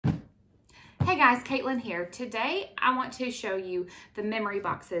Hey guys, Caitlin here. Today I want to show you the memory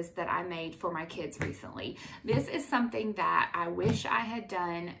boxes that I made for my kids recently. This is something that I wish I had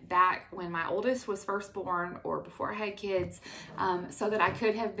done back when my oldest was first born or before I had kids, so that I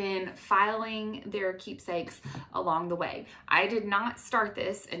could have been filing their keepsakes along the way. I did not start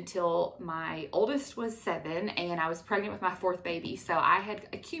this until my oldest was 7 and I was pregnant with my 4th baby, so I had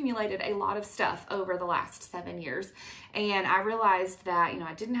accumulated a lot of stuff over the last 7 years. And I realized that,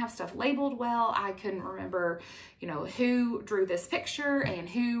 I didn't have stuff labeled well. I couldn't remember, who drew this picture and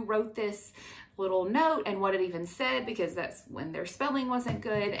who wrote this little note and what it even said, because that's when their spelling wasn't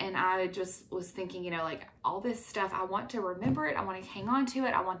good. And I just was thinking, like all this stuff, I want to remember it. I want to hang on to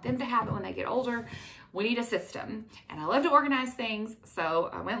it. I want them to have it when they get older. We need a system. And I love to organize things.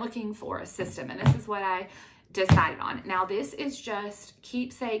 So I went looking for a system, and this is what I decided on. Now, this is just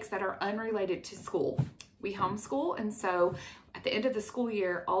keepsakes that are unrelated to school. We homeschool, and so at the end of the school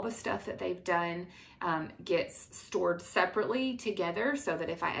year, all the stuff that they've done gets stored separately together, so that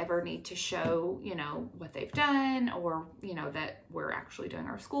if I ever need to show, what they've done, or, that we're actually doing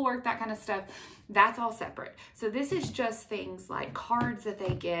our schoolwork, that kind of stuff, that's all separate. So this is just things like cards that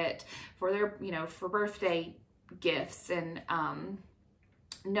they get for their, for birthday gifts, and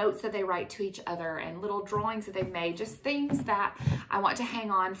notes that they write to each other, and little drawings that they've made, just things that I want to hang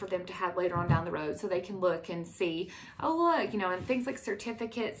on for them to have later on down the road, so they can look and see, oh look, and things like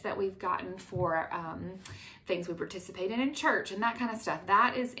certificates that we've gotten for things we participated in church and that kind of stuff.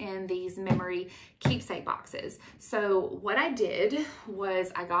 That is in these memory keepsake boxes. So what I did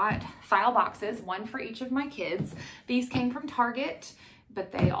was I got file boxes, one for each of my kids. These came from Target, but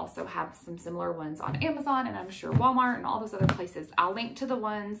they also have some similar ones on Amazon, and I'm sure Walmart and all those other places. I'll link to the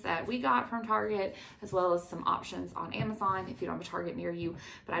ones that we got from Target, as well as some options on Amazon if you don't have a Target near you.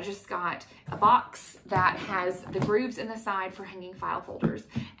 But I just got a box that has the grooves in the side for hanging file folders.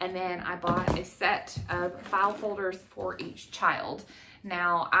 And then I bought a set of file folders for each child.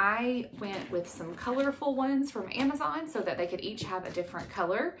 Now, I went with some colorful ones from Amazon so that they could each have a different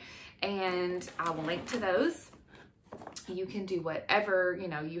color, and I will link to those. You can do whatever,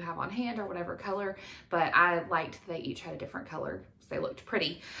 you have on hand, or whatever color, but I liked they each had a different color, so they looked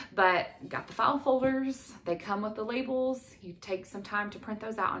pretty. But got the file folders, they come with the labels. You take some time to print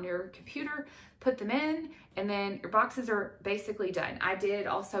those out on your computer, put them in, and then your boxes are basically done. I did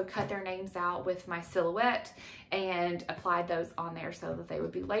also cut their names out with my silhouette and applied those on there so that they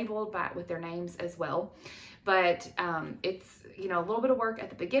would be labeled with their names as well. But it's, a little bit of work at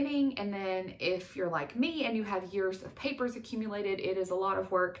the beginning, and then if you're like me and you have years of papers accumulated, it is a lot of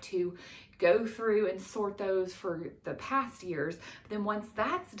work to go through and sort those for the past years. But then once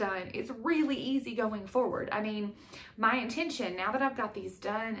that's done, it's really easy going forward. I mean, my intention, now that I've got these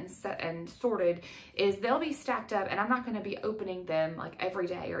done and set and sorted, is they'll be stacked up, and I'm not going to be opening them like every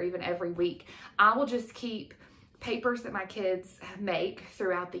day or even every week. I will just keep papers that my kids make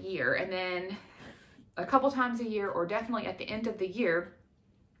throughout the year, and then a couple times a year, or definitely at the end of the year,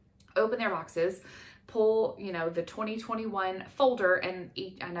 open their boxes, pull, the 2021 folder, and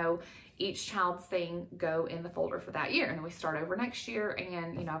I know each child's thing go in the folder for that year. And then we start over next year,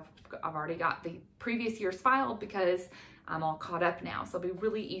 and, I've already got the previous year's filed because I'm all caught up now. So it'll be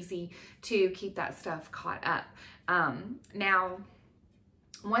really easy to keep that stuff caught up. Now,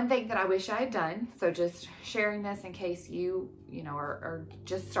 one thing that I wish I had done, so just sharing this in case you are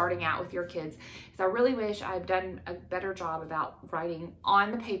just starting out with your kids, is I really wish I had done a better job about writing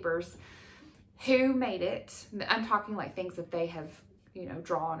on the papers who made it. I'm talking like things that they have,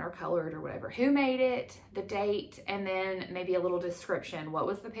 drawn or colored or whatever. Who made it, the date, and then maybe a little description. What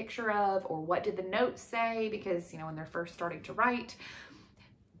was the picture of, or what did the note say? Because, when they're first starting to write,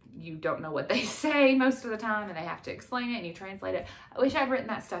 you don't know what they say most of the time, and they have to explain it, and you translate it. I wish I'd written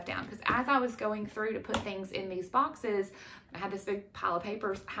that stuff down, because as I was going through to put things in these boxes, I had this big pile of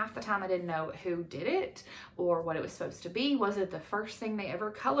papers. Half the time I didn't know who did it or what it was supposed to be. Was it the first thing they ever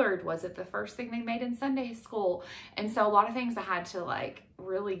colored? Was it the first thing they made in Sunday school? And so a lot of things I had to like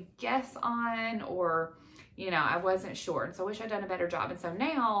really guess on, or I wasn't sure. And so I wish I'd done a better job. And so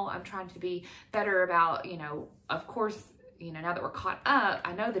now I'm trying to be better about, of course, now that we're caught up,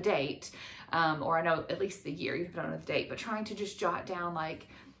 I know the date, or I know at least the year, even if I don't know the date, but trying to just jot down like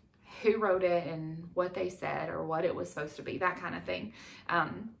who wrote it and what they said or what it was supposed to be, that kind of thing.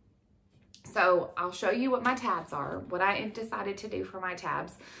 So I'll show you what my tabs are. What I decided to do for my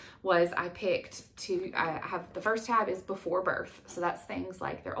tabs was I picked to, I have, the first tab is before birth. So that's things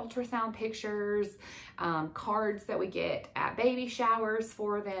like their ultrasound pictures, cards that we get at baby showers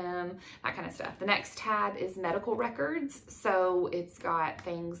for them, that kind of stuff. The next tab is medical records. So it's got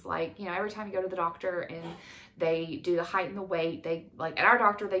things like, you know, every time you go to the doctor and they do the height and the weight, they, like at our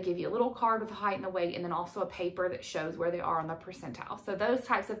doctor, they give you a little card with the height and the weight, and then also a paper that shows where they are on the percentile. So those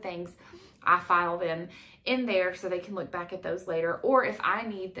types of things, I file them in there so they can look back at those later, or if I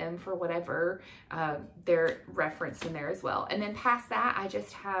need them for whatever, they're referenced in there as well. And then past that, I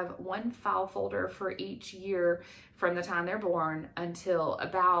just have one file folder for each year from the time they're born until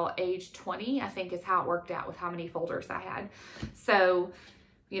about age 20, I think is how it worked out with how many folders I had. So,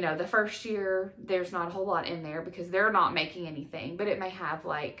 you know, the first year, there's not a whole lot in there because they're not making anything, but it may have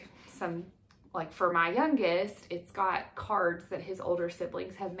like some, like for my youngest, it's got cards that his older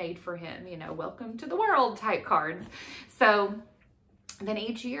siblings have made for him, you know, welcome to the world type cards. So then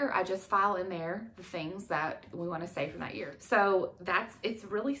each year I just file in there the things that we want to say from that year. So it's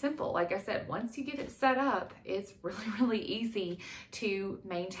really simple. Like I said, once you get it set up, it's really, really easy to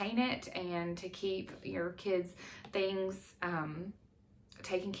maintain it and to keep your kids' things,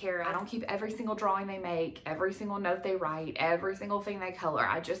 taken care of. I don't keep every single drawing they make, every single note they write, every single thing they color.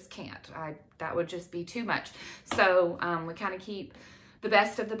 I just can't. That would just be too much. So we kind of keep the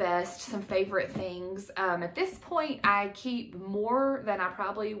best of the best, some favorite things. At this point, I keep more than I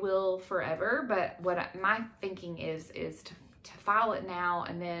probably will forever, but my thinking is to file it now,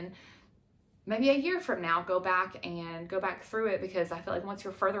 and then maybe a year from now, go back through it, because I feel like once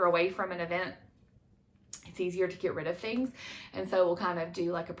you're further away from an event, it's easier to get rid of things. And so we'll kind of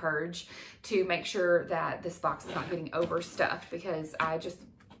do like a purge to make sure that this box is not getting overstuffed, because I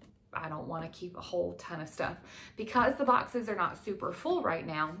don't want to keep a whole ton of stuff. Because the boxes are not super full right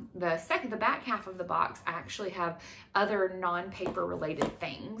now, the back half of the box, I actually have other non-paper related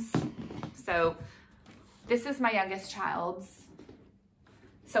things. So this is my youngest child's.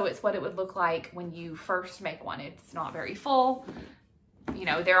 So it's what it would look like when you first make one. It's not very full. You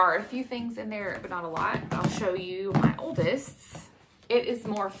know, there are a few things in there, but not a lot. I'll show you my oldest's. It is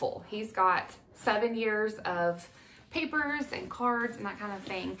more full. He's got 7 years of papers and cards and that kind of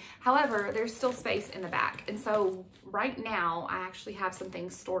thing. However, there's still space in the back. And so right now, I actually have some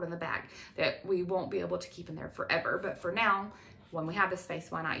things stored in the back that we won't be able to keep in there forever. But for now, when we have the space,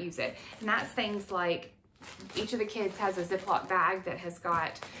 why not use it? And that's things like each of the kids has a Ziploc bag that has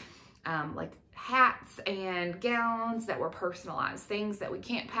got like hats and gowns that were personalized, things that we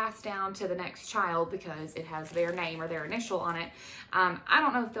can't pass down to the next child because it has their name or their initial on it. I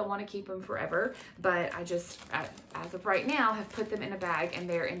don't know if they'll want to keep them forever, but I just, as of right now, have put them in a bag, and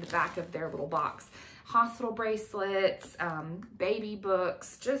they're in the back of their little box. Hospital bracelets, baby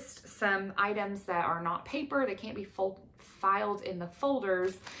books, just some items that are not paper, they can't be filed in the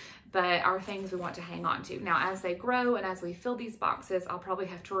folders, but are things we want to hang on to. Now, as they grow and as we fill these boxes, I'll probably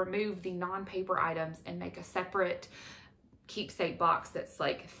have to remove the non-paper items and make a separate keepsake box that's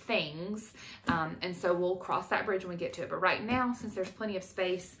like things. And so we'll cross that bridge when we get to it. But right now, since there's plenty of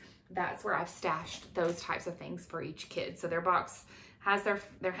space, that's where I've stashed those types of things for each kid. So their box has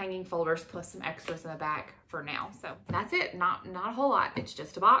their hanging folders plus some extras in the back for now. So that's it, not a whole lot. It's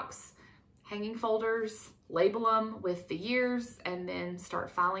just a box, hanging folders, label them with the years, and then start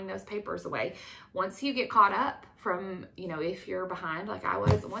filing those papers away. Once you get caught up from, you know, if you're behind like I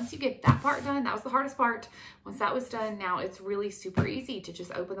was, once you get that part done, that was the hardest part. Once that was done, now it's really super easy to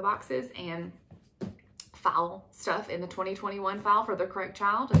just open the boxes and file stuff in the 2021 file for the correct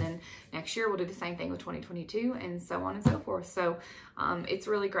child, and then next year we'll do the same thing with 2022, and so on and so forth. So it's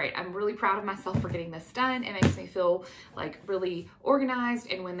really great. I'm really proud of myself for getting this done. It makes me feel like really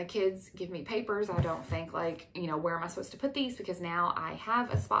organized, and when the kids give me papers, I don't think like, you know, where am I supposed to put these, because now I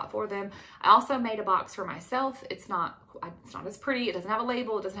have a spot for them. I also made a box for myself. It's not as pretty. It doesn't have a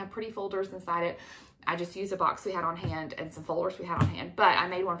label. It doesn't have pretty folders inside it. I just used a box we had on hand and some folders we had on hand, but I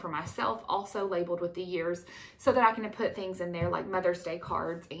made one for myself, also labeled with the years, so that I can put things in there like Mother's Day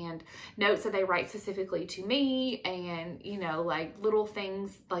cards and notes that they write specifically to me, and, you know, like little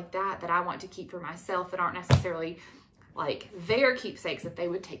things like that I want to keep for myself that aren't necessarily like their keepsakes that they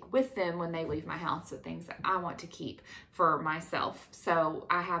would take with them when they leave my house, the things that I want to keep for myself. So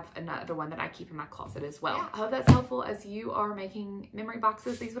I have another one that I keep in my closet as well. Yeah, I hope that's helpful as you are making memory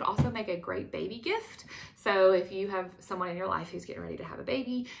boxes. These would also make a great baby gift. So if you have someone in your life who's getting ready to have a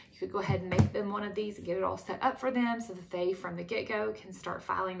baby, you could go ahead and make them one of these and get it all set up for them so that they, from the get-go, can start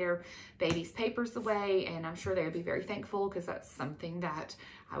filing their baby's papers away. And I'm sure they would be very thankful, because that's something that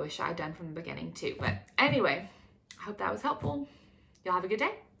I wish I had done from the beginning too. But anyway, I hope that was helpful. Y'all have a good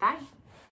day. Bye.